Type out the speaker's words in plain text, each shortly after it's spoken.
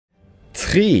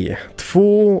3,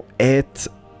 2, 1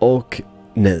 och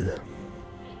nu.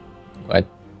 What?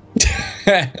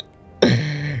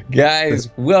 Guys,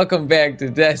 welcome back to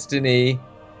Destiny.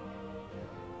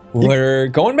 We're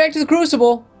going back to the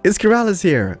Crucible. It's Keralis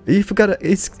here. You forgot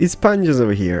it's Pungence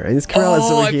over here, and it's Keralis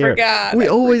over here. I forgot. We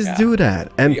always do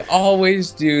that, and we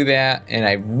always do that, and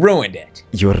I ruined it.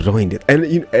 You ruined it. And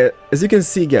as you can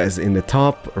see, guys, in the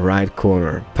top right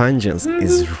corner, Pungence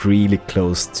is really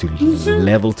close to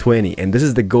level 20, and this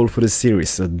is the goal for the series.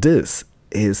 So this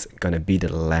is gonna be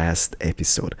the last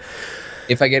episode.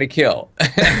 If I get a kill.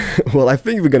 Well, I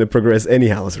think we're gonna progress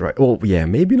anyhow, right? Well, yeah,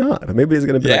 maybe not. Maybe it's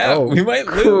gonna be like, oh, we might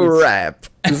lose. Crap.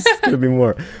 This is gonna be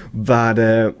more. But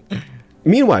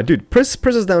meanwhile, dude, press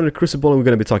us down the Crucible, and we're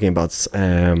gonna be talking about.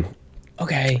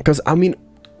 Okay. Because I mean,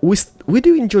 we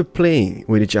do enjoy playing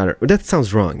with each other. That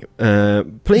sounds wrong.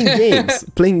 Playing games,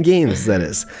 playing games. That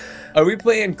is. Are we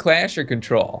playing Clash or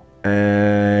Control?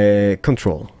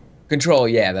 Control. Control,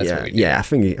 yeah, that's what we do. Yeah, I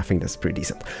think that's pretty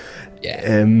decent.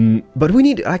 Yeah. But we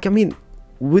need, like, I mean,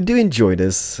 we do enjoy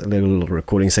this little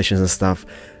recording sessions and stuff.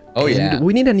 Oh, and yeah.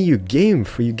 we need a new game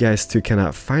for you guys to kind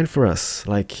of find for us.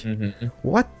 Like,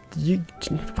 what do you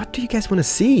guys want to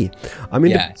see? I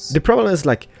mean, the problem is,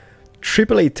 like,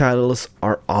 AAA titles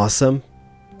are awesome,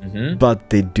 but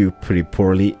they do pretty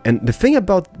poorly. And the thing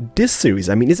about this series,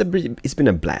 I mean, it's been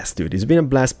a blast, dude. It's been a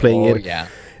blast playing it. Yeah.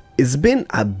 It's been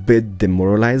a bit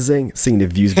demoralizing seeing the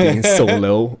views being so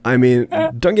low. I mean,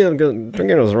 don't get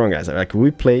us wrong, guys. Like, we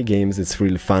play games, it's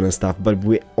really fun and stuff, but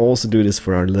we also do this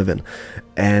for our living.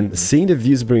 And seeing the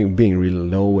views being really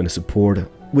low and the support,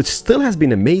 which still has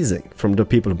been amazing from the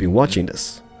people who've been watching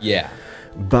this. Yeah.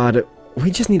 But we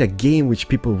just need a game which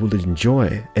people would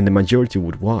enjoy and the majority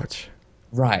would watch.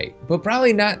 Right. But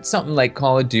probably not something like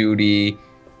Call of Duty,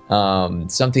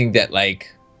 something that,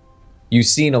 like, you've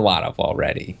seen a lot of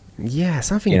already. Yeah,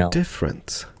 something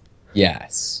different.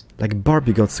 Yes. Like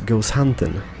Barbie goes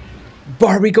hunting.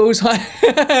 Barbie goes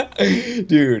hunting.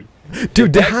 Dude.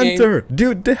 Dude, the hunter.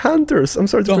 Dude, the hunters. I'm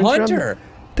sorry to interrupt. The hunter.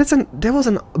 That was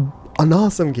an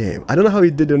awesome game. I don't know how you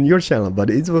did it on your channel,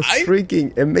 but it was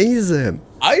freaking amazing.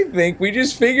 I think we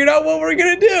just figured out what we're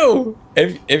gonna do.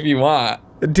 If you want.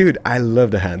 Dude, I love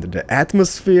the hunter. The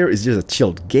atmosphere is just a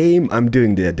chilled game. I'm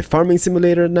doing the farming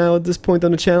simulator now at this point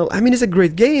on the channel. I mean, it's a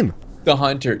great game. The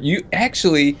hunter.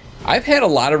 I've had a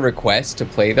lot of requests to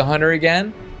play the hunter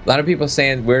again. A lot of people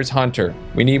saying, where's Hunter?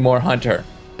 We need more Hunter.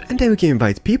 And then we can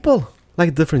invite people,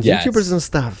 like different YouTubers and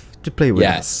stuff, to play with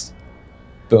us.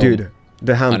 Boom. Dude,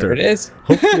 the hunter. It is.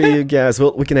 Hopefully you guys,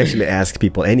 well, we can actually ask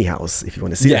people anyhow if you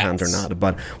want to see the hunter or not.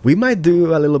 But we might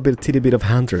do a little titty bit of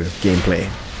hunter gameplay.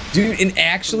 Dude, and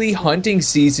actually hunting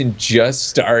season just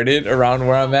started around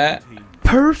where I'm at.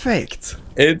 Perfect.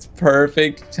 It's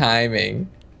perfect timing.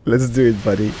 Let's do it,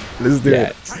 buddy. Let's do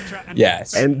it.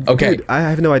 Yes. And dude, I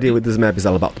have no idea what this map is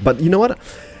all about. But you know what?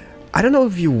 I don't know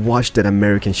if you watched that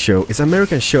American show. It's an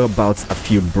American show about a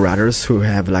few brothers who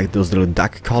have like those little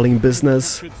duck calling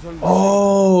business.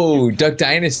 Oh, Duck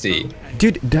Dynasty.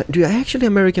 Dude, do actually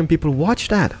American people watch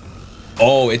that?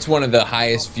 Oh, it's one of the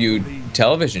highest viewed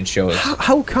television shows.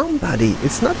 How come, buddy?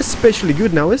 It's not especially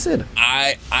good now, is it?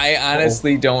 I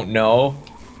honestly don't know.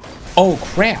 Oh,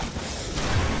 crap.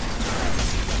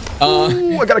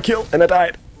 Ooh, I got a kill and I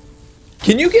died.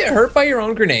 Can you get hurt by your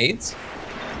own grenades?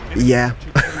 Yeah.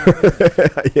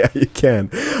 Yeah, you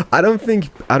can. I don't think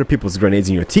other people's grenades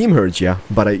in your team hurt you,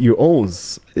 but your own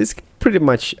is pretty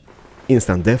much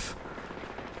instant death.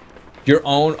 Your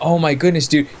own? Oh my goodness,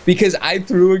 dude. Because I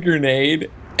threw a grenade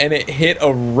and it hit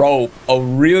a rope, a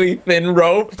really thin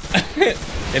rope.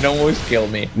 It almost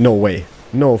killed me. No way.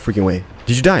 No freaking way.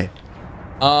 Did you die?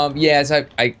 Yes,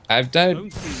 I've died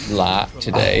a lot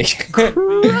today.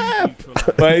 Crap!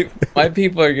 my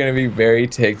people are gonna be very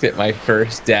ticked at my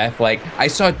first death. Like, I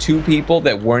saw 2 people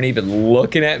that weren't even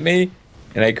looking at me,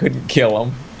 and I couldn't kill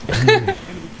them.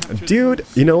 Dude,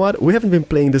 you know what? We haven't been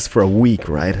playing this for a week,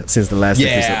 right? Since the last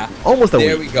episode. Almost a week.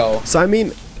 There we go. So I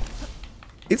mean,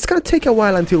 it's gonna take a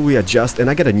while until we adjust, and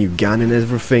I got a new gun and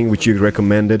everything, which you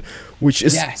recommended, which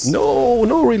is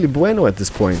no really bueno at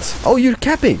this point. Oh, you're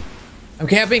capping. I'm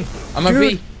camping. I'm a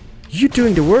B. You're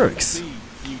doing the works.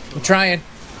 I'm trying.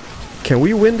 Can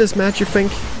we win this match, you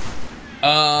think?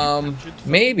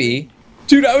 Maybe.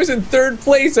 Dude, I was in 3rd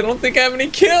place. I don't think I have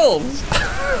any kills.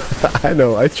 I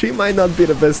know. Our team might not be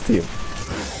the best team.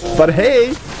 But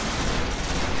hey.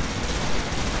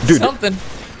 Dude. Something.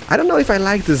 I don't know if I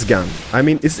like this gun. I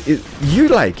mean, you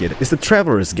like it. It's the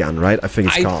Traveler's gun, right? I think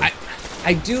it's called.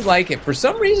 I do like it. For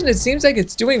some reason, it seems like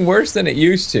it's doing worse than it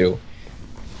used to.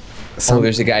 Oh,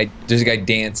 there's a guy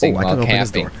dancing while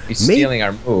camping. He's stealing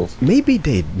our move. Maybe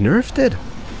they nerfed it.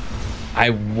 I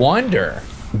wonder.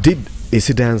 Is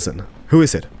he dancing? Who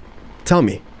is it? Tell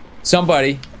me.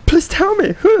 Somebody. Please tell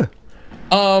me. Who?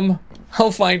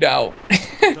 I'll find out.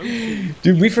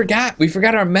 Dude, we forgot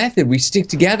our method. We stick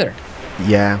together.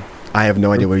 Yeah, I have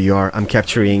no idea where you are. I'm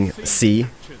capturing C.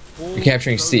 You're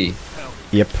capturing C.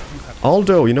 Yep.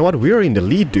 Although, you know what? We're in the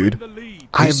lead, dude.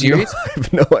 Are you serious? I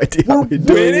have no idea how we're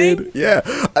doing it. Yeah,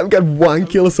 I've got 1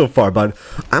 kill so far, but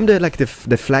I'm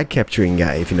the flag capturing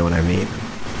guy, if you know what I mean.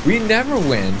 We never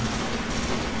win.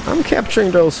 I'm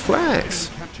capturing those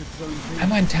flags.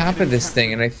 I'm on top of this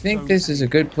thing, and I think this is a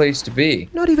good place to be.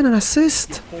 Not even an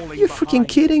assist. Are you freaking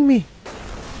kidding me?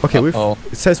 Okay,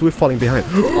 it says we're falling behind.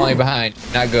 Falling behind.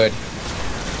 Not good.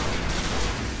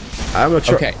 I'm not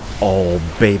sure. Okay. Oh,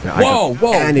 baby. I got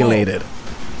annihilated.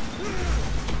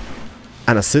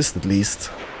 An assist, at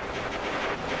least.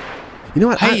 You know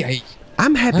what?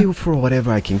 I'm happy for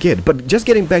whatever I can get. But just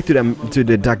getting back to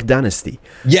the Duck Dynasty.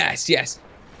 Yes, yes.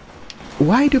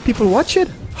 Why do people watch it?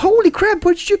 Holy crap,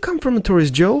 where did you come from,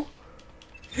 Tourist Joe?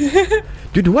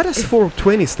 Dude, what does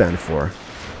 420 stand for?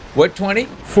 What 20?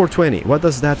 420. What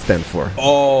does that stand for?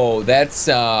 Oh, that's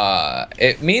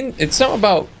it's something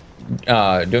about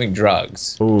doing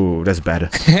drugs. Oh, that's bad.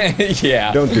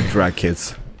 Yeah. Don't do drug,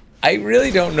 kids. I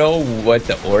really don't know what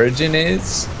the origin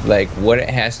is, like what it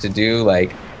has to do.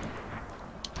 Like,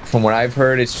 from what I've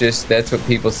heard, it's just that's what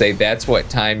people say. That's what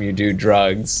time you do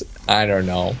drugs. I don't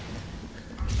know.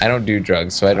 I don't do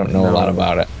drugs, so I don't know a lot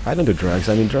about it. I don't do drugs.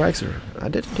 I mean, drugs are...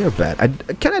 they're bad. I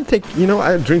take... You know,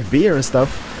 I drink beer and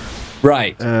stuff.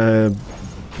 Right.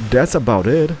 That's about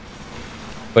it.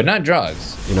 But not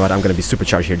drugs. You know what? I'm gonna be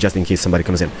supercharged here just in case somebody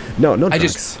comes in. No drugs. I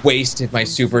just wasted my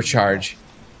supercharge.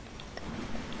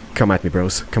 Come at me,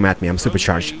 bros. Come at me. I'm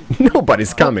supercharged.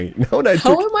 Nobody's coming. No,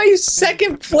 How am I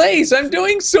second place? I'm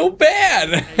doing so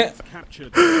bad.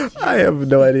 I have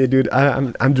no idea, dude.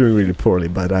 I'm doing really poorly,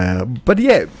 but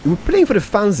yeah, we're playing for the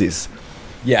funsies.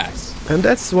 Yes. And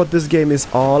that's what this game is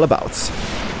all about.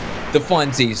 The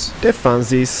funsies. The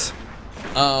funsies.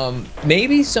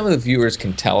 Maybe some of the viewers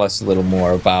can tell us a little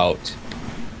more about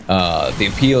the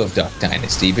appeal of Duck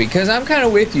Dynasty, because I'm kind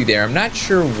of with you there. I'm not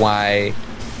sure why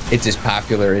it's as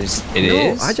popular as it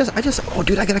is. I just oh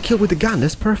dude, I got a kill with the gun.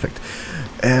 That's perfect.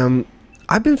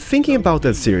 I've been thinking about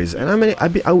that series, and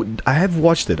I have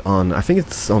watched it on, I think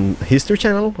it's on History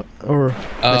Channel or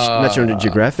National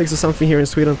Geographic or something here in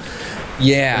Sweden.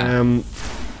 Yeah. And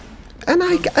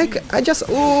I just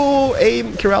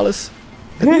aim Keralis.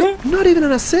 Not even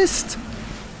an assist.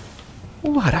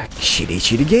 What a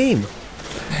shitty game.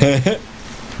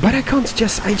 But I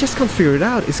just can't figure it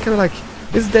out. It's kind of like,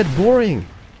 it's that boring.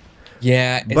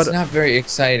 Yeah, it's not very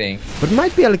exciting. But it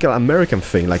might be like an American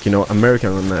thing, like, you know,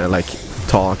 American like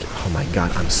talk. Oh my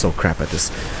god, I'm so crap at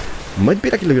this. Might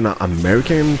be like, you know,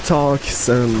 American talks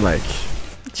and like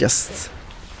just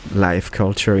life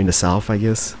culture in the South, I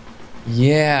guess.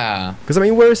 Yeah. Because I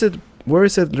mean, where is it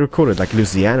recorded? Like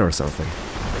Louisiana or something?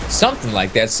 Something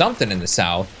like that. Something in the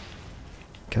South.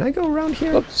 Can I go around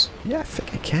here? Oops. Yeah, I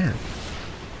think I can.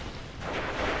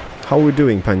 How are we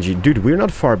doing, Panji? Dude, we're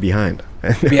not far behind.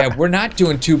 Yeah, we're not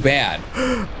doing too bad.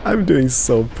 I'm doing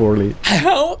so poorly.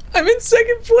 How? I'm in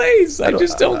second place. I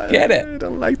just don't get it. I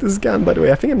don't like this gun, by the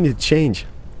way. I think I need to change.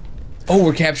 Oh,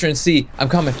 we're capturing C. I'm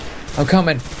coming. I'm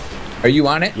coming. Are you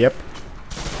on it? Yep.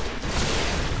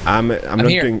 I'm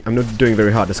not doing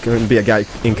very hard. There's going to be a guy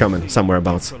incoming somewhere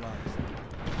abouts.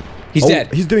 He's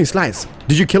dead. He's doing slides.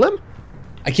 Did you kill him?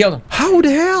 I killed him. How the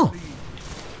hell?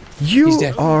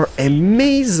 You are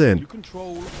amazing.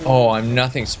 Oh, I'm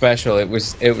nothing special. It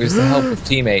was the help of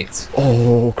teammates.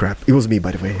 Oh crap! It was me,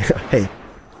 by the way. Hey,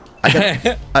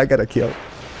 I got a kill.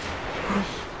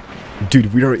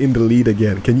 Dude, we are in the lead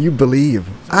again. Can you believe?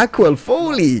 Aquel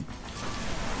Foley.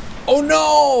 Oh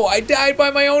no! I died by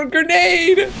my own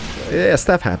grenade. Yeah,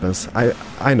 stuff happens.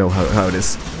 I know how it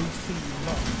is.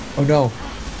 Oh no.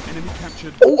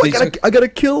 Oh, I got a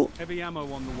kill.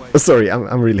 Sorry,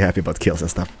 I'm really happy about kills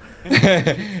and stuff.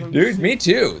 Dude, me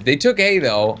too. They took A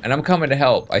though, and I'm coming to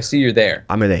help. I see you're there.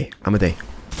 I'm at A.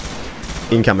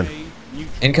 Incoming.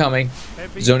 Incoming.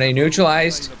 Zone A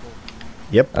neutralized.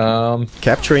 Yep.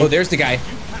 Capturing. Oh, there's the guy.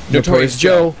 Notorious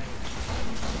Joe.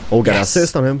 Oh, got an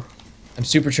assist on him. I'm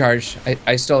supercharged.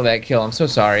 I stole that kill. I'm so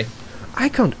sorry. I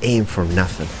can't aim for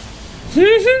nothing.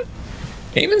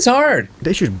 Aiming's hard.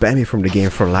 They should ban me from the game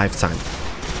for a lifetime.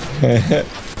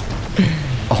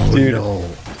 Oh dude, no.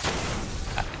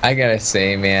 I gotta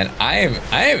say, man, I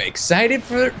am excited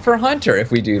for Hunter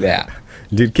if we do that.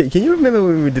 Dude, can you remember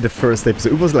when we did the first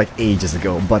episode? It was like ages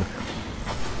ago, but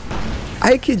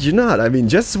I kid you not. I mean,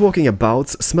 just walking about,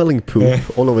 smelling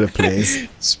poop all over the place.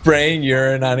 Spraying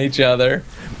urine on each other.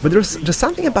 But there's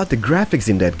something about the graphics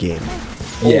in that game.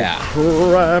 Yeah. Oh,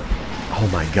 crap. Oh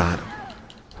my god.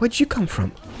 Where'd you come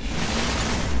from?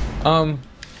 I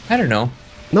don't know.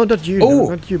 No, not you. Oh. No,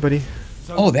 not you, buddy.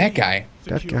 Oh, that guy.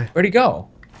 That guy. Where'd he go?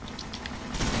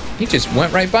 He just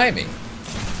went right by me.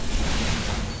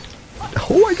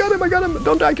 Oh, I got him. I got him.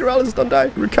 Don't die, Keralis. Don't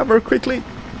die. Recover quickly.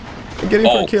 I'm getting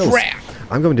for kills. Crap.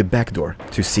 I'm going to the back door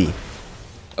to see.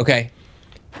 Okay.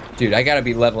 Dude, I gotta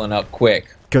be leveling up quick.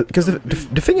 Because the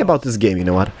thing about this game, you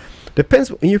know what?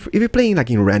 Depends. If you're playing like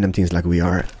in random teams like we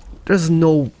are, there's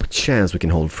no chance we can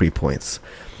hold 3 points.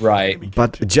 Right.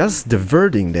 But just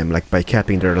diverting them, like by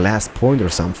capping their last point or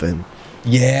something,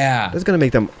 Yeah. that's gonna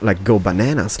make them like go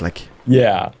bananas. Like,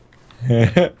 Yeah.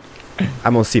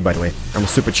 I'm on C, by the way. I'm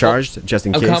supercharged, just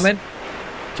in I'm case. coming.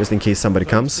 Just in case somebody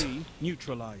comes.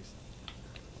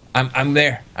 I'm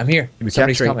there. I'm here. We're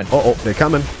Somebody's capturing. coming. Oh, they're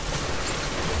coming.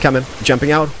 Coming,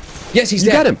 jumping out. Yes, he's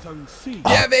You dead. got him.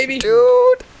 Yeah, baby.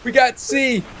 Dude. We got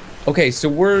C. Okay, so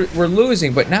we're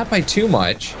losing, but not by too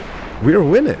much. We're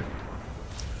winning.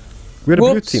 We're the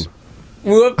blue Whoops. team.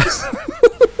 Whoops.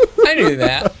 I knew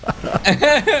that.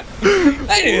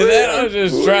 I knew that. I was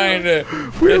just trying to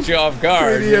get you off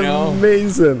guard, Pretty you know?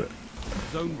 amazing.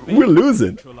 We're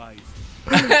losing.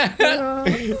 No,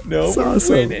 It's we're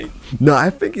awesome. winning. No, I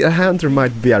think a Hunter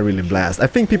might be a really blast. I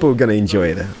think people are gonna enjoy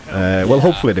it. Well,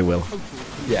 hopefully they will.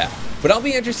 Yeah, but I'll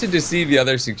be interested to see the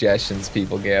other suggestions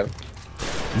people give.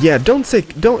 Yeah, don't say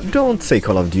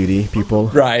Call of Duty, people.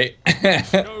 Right.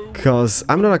 Cause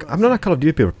I'm not a Call of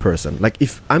Duty person. Like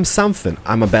if I'm something,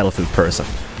 I'm a Battlefield person.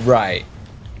 Right.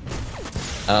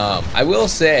 I will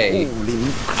say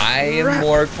I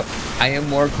am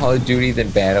more Call of Duty than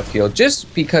Battlefield,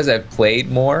 just because I've played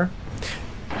more.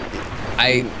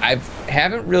 I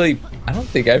don't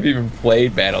think I've even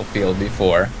played Battlefield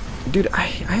before. Dude,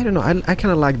 I don't know. I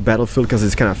kind of like Battlefield because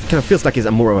it's kind of feels like it's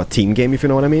a more of a team game, if you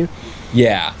know what I mean.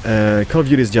 Yeah. Call of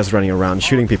Duty is just running around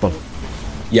shooting people.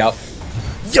 Yep.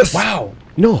 Yes. Wow.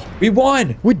 No. We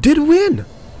won. We did win.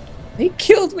 They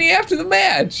killed me after the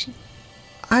match.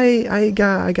 I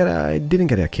didn't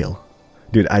get a kill.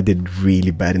 Dude, I did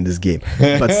really bad in this game.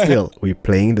 But still, we're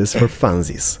playing this for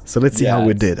funsies. So let's see how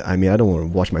we did. I mean, I don't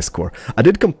want to watch my score. I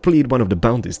did complete one of the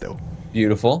bounties, though.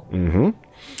 Beautiful. Mm-hmm.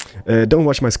 Don't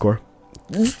watch my score.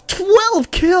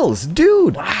 12 kills,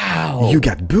 dude! Wow. You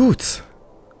got boots.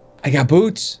 I got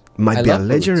boots. Might be a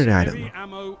legendary item.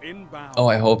 Oh,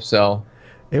 I hope so.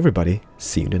 Everybody,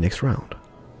 see you in the next round.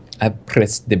 I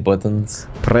pressed the buttons.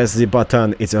 Press the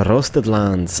button. It's a Roasted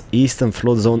Lands, Eastern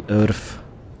Flood Zone Earth.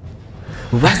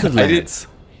 Roasted Lands.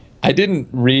 I didn't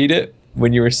read it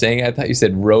when you were saying it. I thought you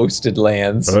said roasted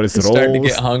lands. Oh, it's I'm starting to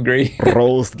get hungry.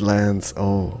 Roasted Lands.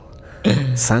 Oh.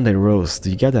 Sunday roast. Do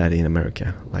you get that in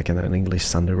America? Like an English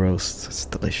Sunday roast. It's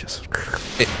delicious.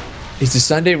 Is a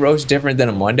Sunday roast different than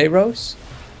a Monday roast?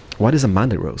 What is a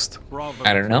Monday roast?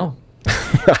 I don't know.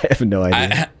 I have no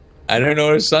idea. I don't know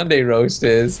what a Sunday roast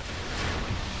is.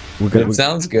 It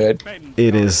sounds good.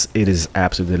 It is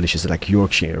absolutely delicious. Like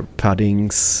Yorkshire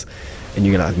puddings, and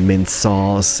you get like mint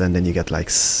sauce, and then you get like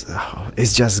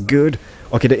it's just good.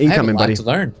 Okay, they're incoming, buddy. I have a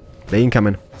lot to learn. They're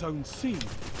incoming.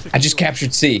 I just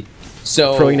captured C.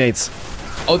 So throwing nades.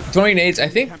 Oh, throwing nades. I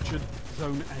think.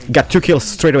 Got 2 kills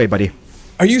straight away, buddy.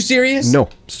 Are you serious? No,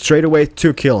 straight away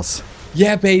 2 kills.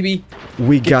 Yeah, baby.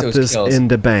 We got this kills in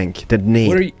the bank. The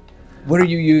nade. What are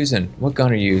you using? What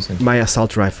gun are you using? My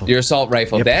assault rifle. Your assault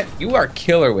rifle. Yep. You are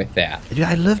killer with that. Yeah,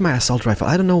 I love my assault rifle.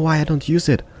 I don't know why I don't use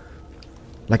it.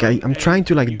 Like I'm trying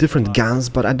to like different guns,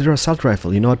 but I did an assault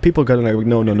rifle. You know what? People got like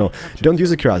no, don't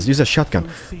use a Keralis. Use a shotgun.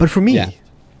 But for me,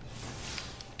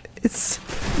 it's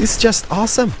just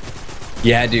awesome.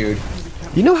 Yeah, dude.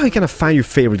 You know how you kind of find your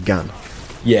favorite gun?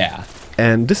 Yeah.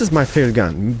 And this is my favorite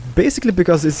gun, basically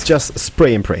because it's just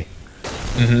spray and pray.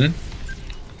 Mm-hmm.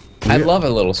 I love a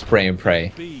little spray and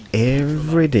pray.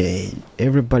 Every day,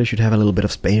 everybody should have a little bit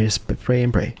of spray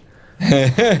and pray.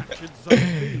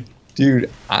 Dude,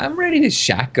 I'm ready to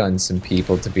shotgun some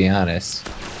people, to be honest.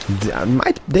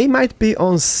 They might be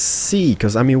on C,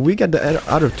 because I mean we got the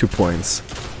other 2 points.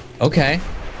 Okay.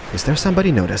 Is there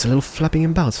somebody? No, there's a little flapping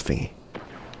and bounce thingy.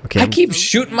 Okay. I keep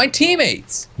shooting my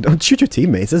teammates. Don't shoot your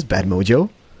teammates. That's bad mojo.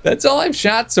 That's all I've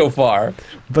shot so far.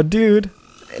 But dude,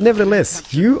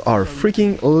 nevertheless, you are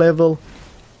freaking level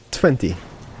 20.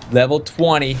 Level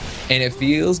 20, and it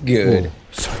feels good.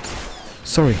 Oh,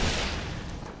 sorry.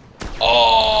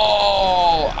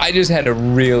 Oh, I just had a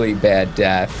really bad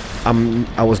death.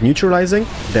 I was neutralizing,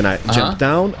 then I jumped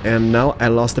down, and now I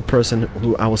lost the person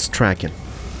who I was tracking.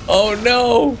 Oh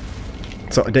no!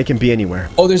 So they can be anywhere.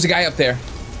 Oh, there's a guy up there.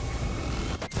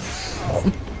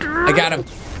 I got him.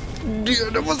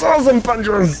 Dude, that was awesome,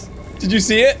 Pungence. Did you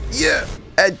see it? Yeah.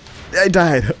 I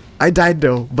died. I died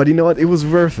though, but you know what? It was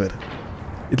worth it.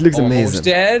 It looks amazing. Almost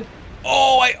dead.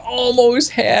 Oh, I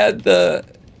almost had the...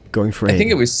 Going for A. I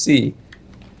think it was C.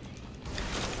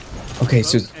 Okay,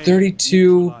 so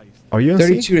 32... Are you on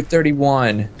 32 C? to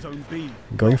 31.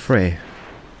 Going for A.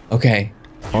 Okay.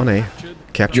 On A.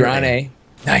 Capture You're on A.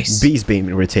 Nice. B's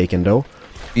being retaken though.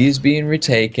 B is being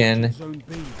retaken.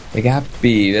 They got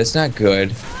B. That's not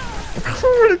good.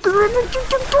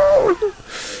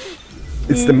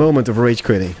 It's the moment of rage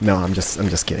quitting. No, I'm just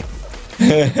kidding.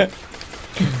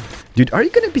 Dude, are you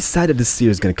gonna be sad that this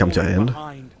series is gonna come to an end?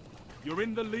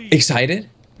 Excited?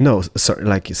 No, sorry,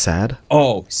 like sad.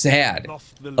 Oh, sad.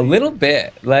 A little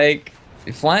bit. Like,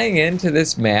 flying into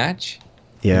this match,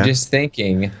 Yeah. I'm just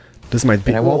thinking... This might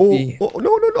be... I won't be... Oh,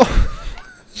 no.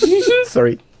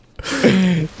 Sorry.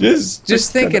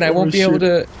 Just thinking I won't be able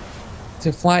to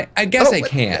fly. I guess I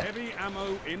can't.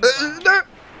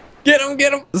 Get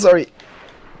him! Sorry.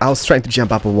 I was trying to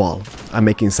jump up a wall. I'm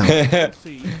making sound.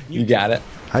 You got it.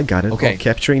 I got it. Okay. Oh,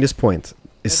 capturing this point.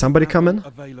 Is somebody coming?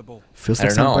 Feels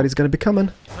like somebody's gonna be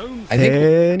coming. I think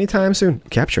anytime soon.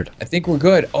 Captured. I think we're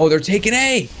good. Oh, they're taking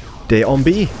A. They on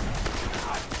B.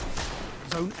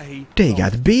 They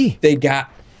got B. They got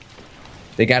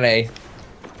A.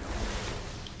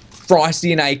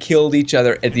 Frosty and I killed each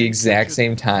other at the exact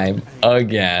same time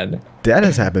again. That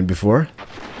has happened before.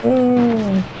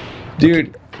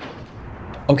 Dude.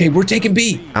 Okay, we're taking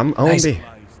B. I'm on B.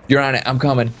 You're on it. I'm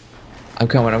coming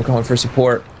for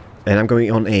support. And I'm going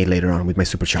on A later on with my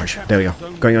supercharge. There we go.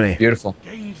 Going on A. Beautiful.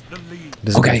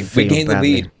 This is Okay, we gained the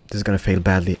lead. This is gonna fail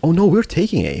badly. Oh no, we're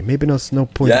taking A. Maybe there's no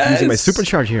point of using my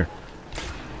supercharge here.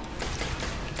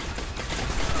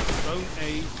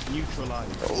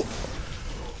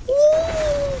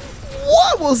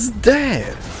 What was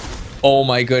that? Oh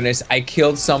my goodness, I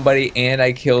killed somebody and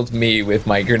I killed me with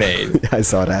my grenade. I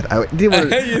saw that. I didn't want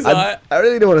You saw it? I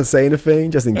really didn't want to say anything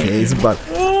just in case, but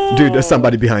dude, there's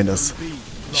somebody behind us.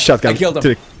 Shotgun. I killed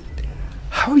him.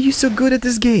 How are you so good at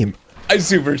this game? I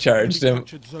supercharged him.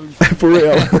 For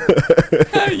real.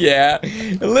 Yeah,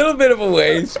 a little bit of a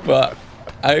waste, but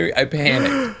I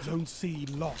panicked.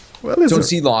 Well, Zone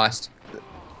C lost.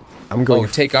 I'm going. Oh,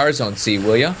 take our zone C,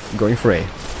 will ya? I'm going for A.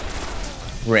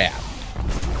 Rap.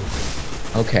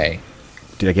 Okay.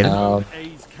 Did I get it?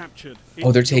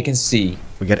 Oh, they're taking C.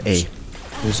 We got A.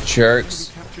 There's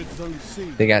jerks.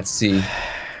 They got C.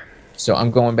 So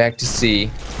I'm going back to C.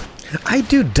 I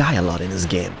do die a lot in this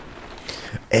game.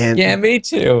 And yeah, me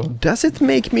too. Does it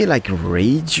make me like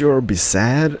rage or be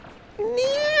sad?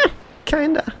 Yeah,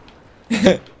 kinda.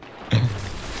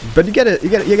 But you gotta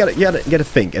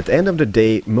think. At the end of the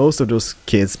day, most of those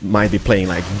kids might be playing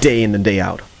like day in and day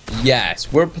out.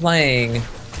 Yes, we're playing.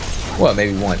 What,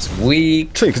 maybe once a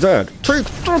week? Take that! Take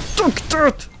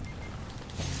that!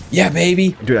 Yeah,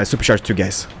 baby. Dude, I supercharged 2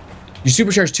 guys. You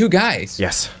supercharged 2 guys.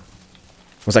 Yes.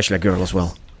 Was actually a girl as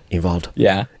well involved.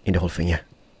 Yeah. In the whole thing, yeah.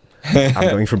 I'm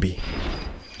going for B.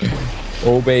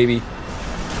 Oh, baby.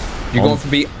 You're going for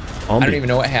B. I don't B. even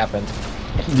know what happened.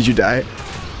 Did you die?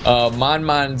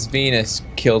 Mon's Venus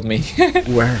killed me.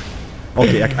 Where?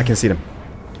 Okay, I can see them.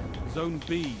 Zone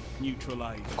B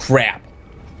neutralized. Crap.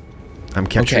 I'm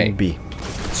capturing B.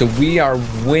 So we are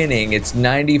winning. It's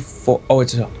 94. Oh,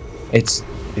 it's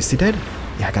Is he dead?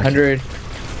 Yeah, I got 100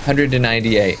 to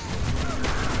 98.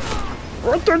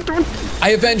 I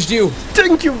avenged you.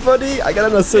 Thank you, buddy. I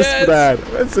got an assist for that.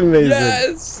 That's amazing.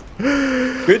 Yes.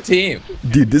 Good team.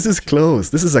 Dude, this is close.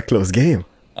 This is a close game.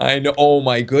 I know. Oh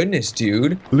my goodness,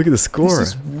 dude. Look at the score. This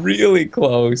is really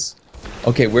close.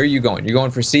 Okay, where are you going? You're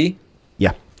going for C?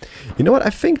 Yeah. You know what? I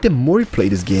think the more you play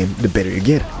this game, the better you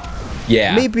get.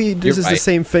 Yeah. Maybe this is the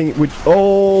same thing with...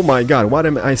 Oh my god, what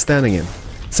am I standing in?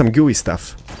 Some gooey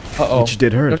stuff. Uh-oh. Which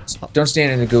did hurt. Don't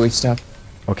stand in the gooey stuff.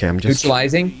 Okay, I'm just...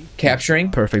 Neutralizing.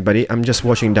 Capturing. Perfect, buddy. I'm just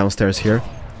watching downstairs here.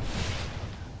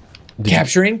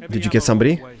 Capturing. Did you get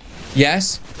somebody?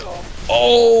 Yes.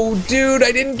 Oh, dude,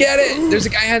 I didn't get it. There's a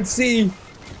guy on C.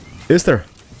 Is there?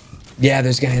 Yeah,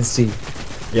 there's a guy on C.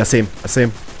 Yeah, same. I see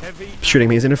him. Shooting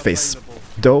me in the face.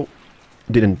 Though,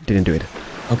 didn't do it.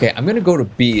 Okay, I'm gonna go to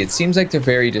B. It seems like they're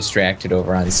very distracted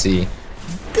over on C.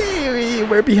 They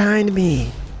were behind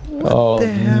me. What the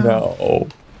hell? No.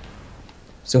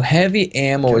 So heavy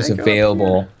ammo is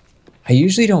available. I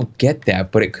usually don't get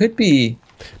that, but it could be.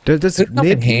 There's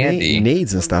handy.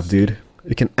 nades and stuff, dude.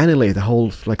 You can annihilate the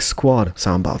whole like squad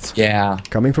soundbots. Yeah.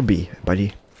 Coming for B,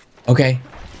 buddy. Okay.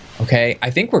 Okay. I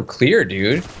think we're clear,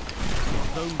 dude.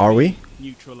 Are we?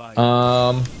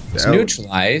 neutralized. It's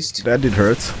neutralized. That did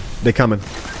hurt. They coming.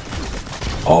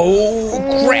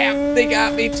 Oh crap! They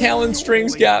got me. Talon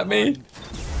strings got me.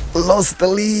 Lost the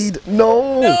lead.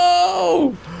 No.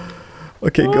 No.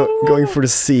 Okay, going for the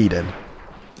C then.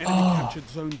 Enemy captured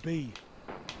zone B.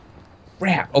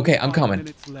 Crap. Okay, I'm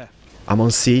coming. I'm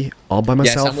on C, all by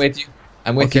myself. Yes, I'm with you.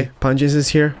 I'm with you. Okay, Pungence is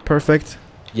here. Perfect.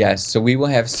 Yes, so we will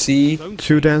have C.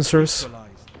 2 dancers.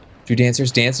 2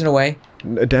 dancers dancing away.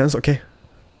 Dance, okay.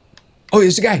 Oh,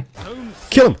 there's a guy.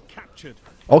 Kill him.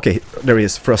 Okay, there he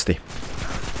is, Frosty.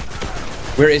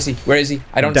 Where is he? Where is he?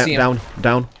 I don't see him.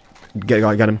 Down.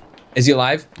 Got him. Is he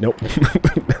alive? Nope.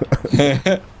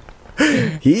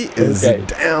 He is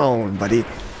down, buddy.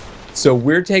 So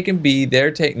we're taking B.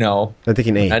 They're taking They're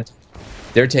taking A.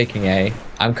 They're taking A.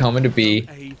 I'm coming to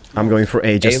B. I'm going for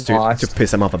A just to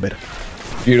piss them off a bit.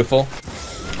 Beautiful.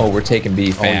 Oh, we're taking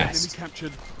B fast.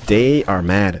 They are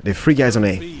mad. They have 3 guys on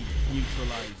A.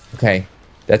 Okay,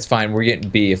 that's fine. We're getting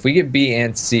B. If we get B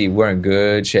and C, we're in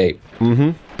good shape.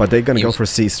 Mm-hmm. But they're gonna go for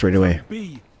C straight away.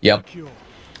 Yep.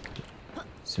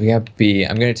 So we got B.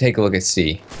 I'm gonna take a look at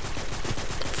C.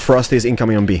 Frosty is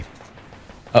incoming on B.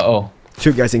 Uh-oh.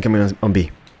 2 guys incoming on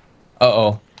B.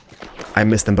 Uh-oh. I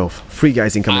missed them both. 3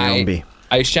 guys incoming on B.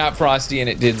 I shot Frosty and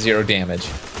it did 0 damage.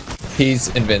 He's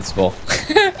invincible.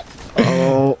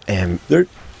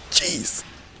 Jeez.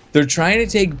 They're trying to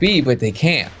take B, but they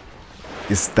can't.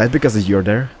 Is that because you're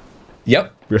there?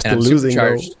 Yep. We're still losing,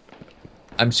 though.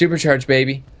 I'm supercharged,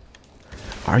 baby.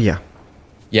 Are ya?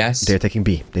 Yes. They're taking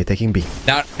B. They're taking B.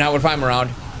 Not if I'm around.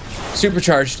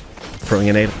 Supercharged. Throwing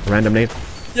a nade. Random nade.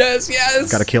 Yes,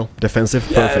 yes. Got a kill. Defensive.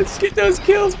 Yes, Perfect. get those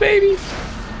kills, baby.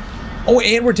 Oh,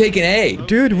 and we're taking A.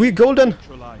 Dude, we're golden.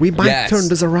 We might turn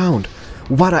this around.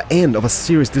 What an end of a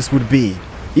series this would be.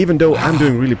 Even though I'm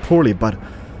doing really poorly, but...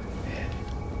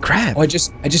 Crap. Oh, I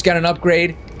just got an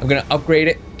upgrade. I'm going to upgrade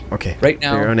it. Okay. Right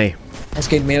now. We're on A.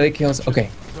 Cascade melee kills. Okay.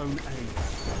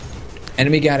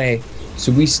 Enemy got A.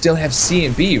 So we still have C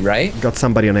and B, right? Got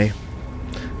somebody on A.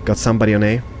 Got somebody on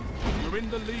A.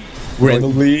 We're in the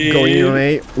lead. Going in on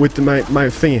A with my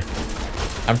thingy.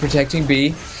 I'm protecting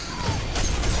B.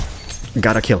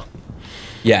 Got a kill.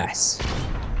 Yes.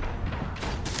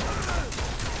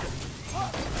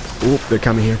 Oh, they're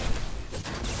coming here.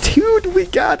 Dude, we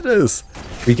got this.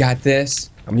 We got this.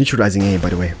 I'm neutralizing A, by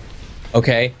the way.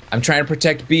 Okay. I'm trying to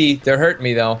protect B. They're hurting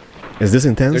me, though. Is this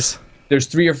intense? There's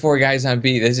 3 or 4 guys on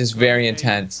B. This is very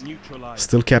intense.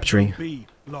 Still capturing.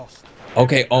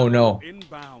 Okay. Oh, no.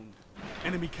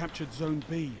 Enemy captured zone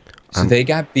B. So they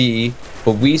got B,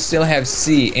 but we still have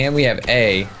C and we have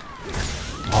A.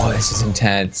 Oh, this is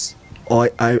intense. Oh,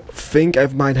 I think I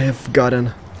might have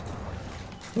gotten...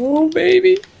 Oh,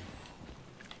 baby.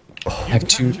 Oh, I have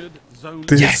 2.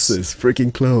 This is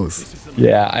freaking close.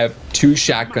 Yeah, I have 2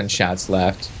 shotgun shots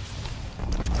left.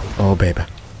 Oh, baby.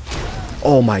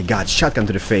 Oh my god, shotgun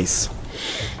to the face.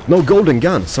 No, golden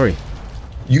gun, sorry.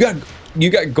 You got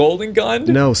golden gun?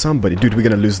 No, somebody. Dude, we're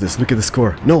gonna lose this. Look at the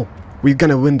score. No, we're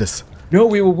gonna win this. No,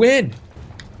 we will win.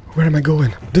 Where am I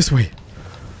going? This way.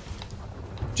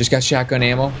 Just got shotgun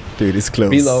ammo. Dude, it's close.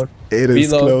 Reload. It is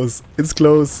close. It's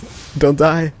close. Don't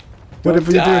die.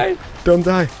 Whatever you do, don't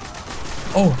die.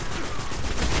 Oh.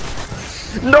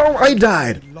 No, I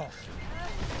died.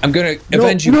 I'm gonna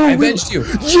avenge you. I avenged you.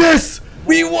 Yes!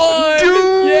 We won!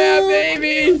 Dude! Yeah,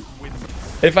 baby!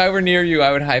 If I were near you,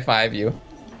 I would high-five you.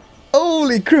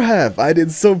 Holy crap! I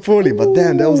did so poorly, but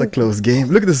damn, that was a close game.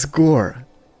 Look at the score.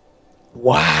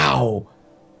 Wow!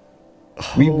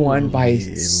 We won by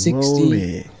 60.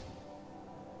 Moly.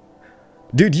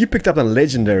 Dude, you picked up a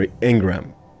legendary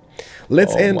engram.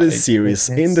 Let's end this series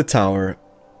in the tower,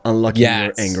 unlocking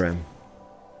your engram.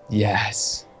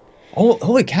 Yes. Oh,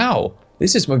 holy cow!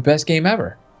 This is my best game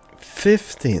ever.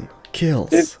 15 kills.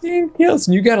 15 kills,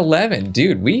 and you got 11,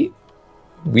 dude. We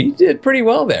did pretty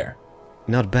well there.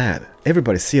 Not bad.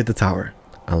 Everybody, see at the tower.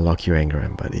 Unlock your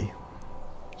engram, buddy.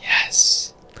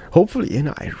 Yes. Hopefully, you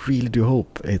know, I really do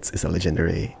hope it's a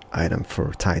legendary item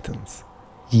for Titans.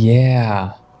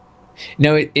 Yeah.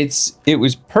 No, it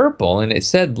was purple and it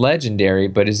said legendary,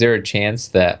 but is there a chance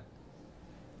that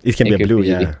it can be a blue?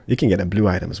 Yeah, you can get a blue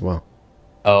item as well.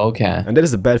 Oh, okay. And that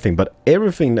is the bad thing, but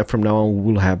everything that from now on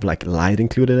will have like light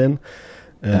included in.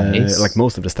 Nice. Like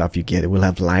most of the stuff you get, it will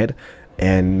have light,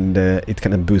 and it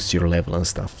kind of boosts your level and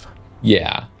stuff.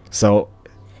 Yeah. So,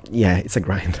 yeah, it's a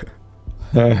grind.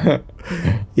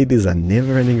 It is a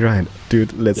never-ending grind,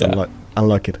 dude. Let's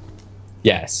unlock it.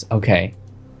 Yes. Okay.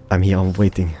 I'm here. I'm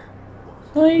waiting.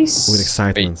 Nice. With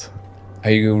excitement. Wait,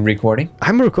 are you recording?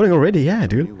 I'm recording already. Yeah,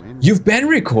 dude. You've been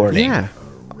recording. Yeah.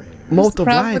 Most of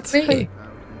lights.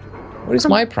 What is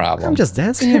my problem? I'm just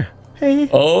dancing here. Hey.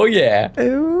 Oh, yeah.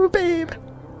 Oh, babe.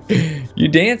 You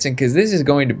dancing, because this is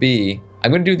going to be... I'm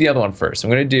going to do the other one first. I'm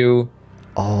going to do...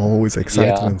 Oh, it's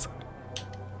excitement.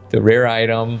 The rare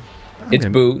item. It's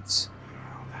boots.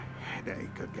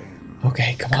 Headache again.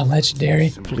 Okay, come on, legendary.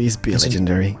 Please be a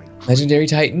legendary. Legendary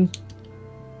Titan.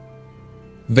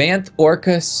 Vanth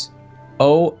Orcus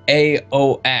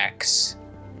OAOX.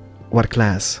 What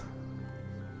class?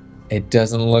 It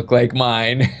doesn't look like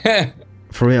mine.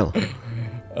 For real?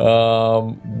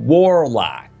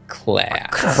 Warlock class.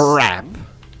 Crap.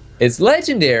 It's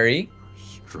legendary.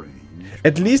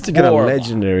 At least you get a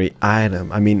legendary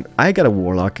item. I mean, I got a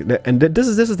warlock, and this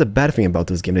is the bad thing about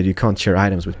this game, that you can't share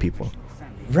items with people.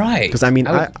 Right. Because I mean,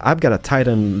 I've got a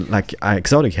Titan like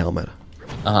exotic helmet,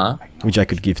 which I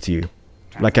could give to you.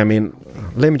 Like, I mean,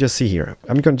 let me just see here.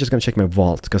 I'm just gonna check my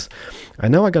vault, because I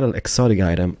know I got an exotic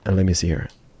item, and let me see here.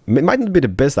 It might not be the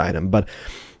best item, but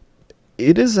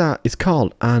it is it's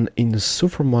called an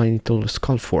insufferable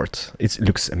skull fort. It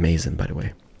looks amazing, by the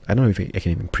way. I don't know if I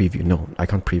can even preview. No, I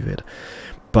can't preview it.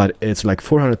 But it's like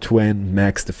 420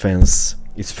 max defense.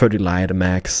 It's 30 light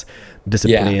max.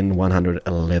 Discipline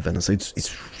 111. So it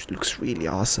looks really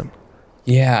awesome.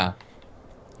 Yeah.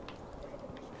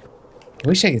 I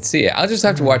wish I could see it. I'll just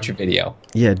have to watch your video.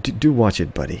 Yeah, do watch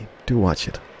it, buddy. Do watch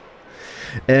it.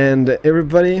 And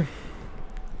everybody,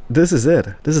 this is it.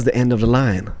 This is the end of the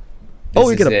line. Oh,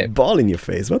 you get a ball in your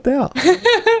face. What the hell?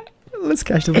 Let's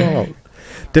catch the ball.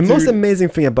 The most amazing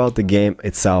thing about the game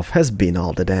itself has been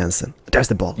all the dancing. There's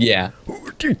the ball. Yeah.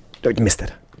 Dude, I missed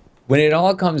it. When it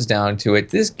all comes down to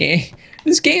it, this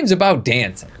game's about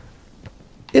dancing.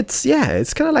 It's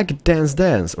kind of like Dance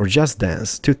Dance or Just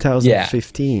Dance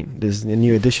 2015. Yeah. There's a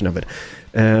new edition of it.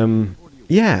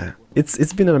 Yeah,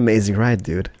 it's been an amazing ride,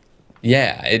 dude.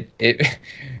 Yeah,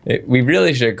 we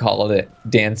really should have called it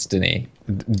Dance-Dany.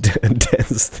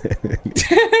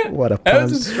 What a pun. That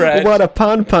was a stretch. What a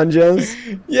pun, Pungence.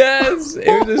 Yes,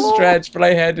 it was a stretch, but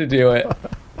I had to do it.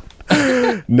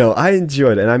 No, I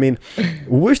enjoyed it. And I mean,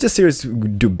 wish the series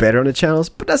would do better on the channels,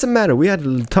 but doesn't matter. We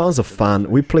had tons of fun.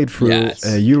 We played through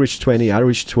you reach 20, I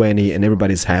reached 20, and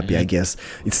everybody's happy, I guess.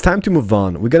 It's time to move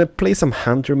on. We're gonna play some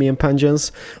Hunter, me and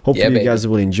Pungence. Hopefully you guys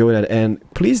will enjoy that. And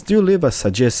please do leave us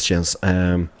suggestions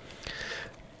on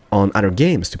other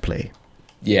games to play.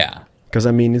 Yeah. Because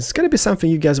I mean, it's gonna be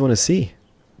something you guys want to see.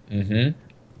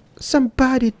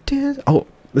 Somebody dance. Oh,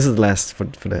 this is the last for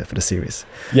the series.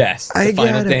 Yes, I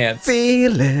got a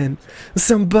feeling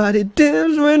somebody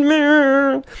dance with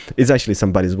me. It's actually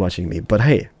somebody's watching me, but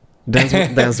hey,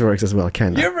 dance works as well,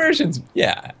 kind of. Your version's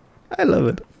I love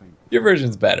it. Your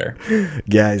version's better.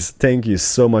 Guys, thank you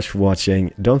so much for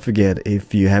watching. Don't forget,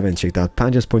 if you haven't checked out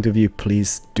Pungence's point of view,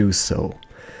 please do so.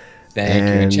 Thank you.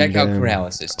 And check out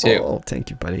Keralis' too. Oh, thank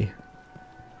you, buddy.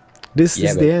 This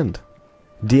is the end.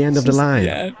 The end of the line.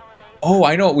 Yeah. Oh,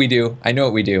 I know what we do. I know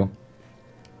what we do.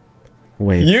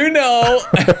 Wait. You know.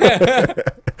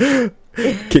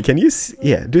 Can you see?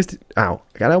 Yeah, do it. Ow.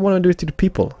 I don't want to do it to the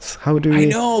people. How do we? I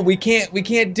know. We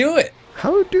can't do it.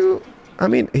 How do? I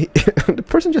mean, the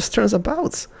person just turns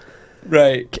about.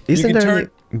 Right. Isn't there any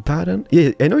button?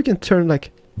 Yeah, I know you can turn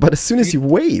like, but as soon as you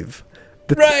wave,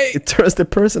 it turns the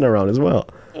person around as well.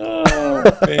 Oh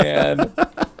man.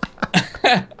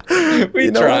 We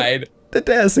tried. The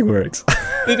dancing works.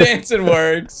 The dancing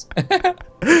works.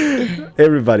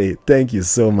 Everybody, thank you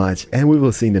so much, and we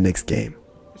will see you in the next game.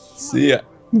 See ya.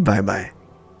 Bye bye.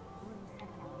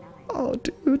 Oh,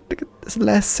 dude, look at this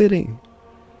last sitting.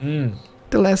 The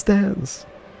last dance.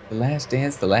 The last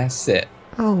dance, the last sit.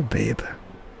 Oh, babe.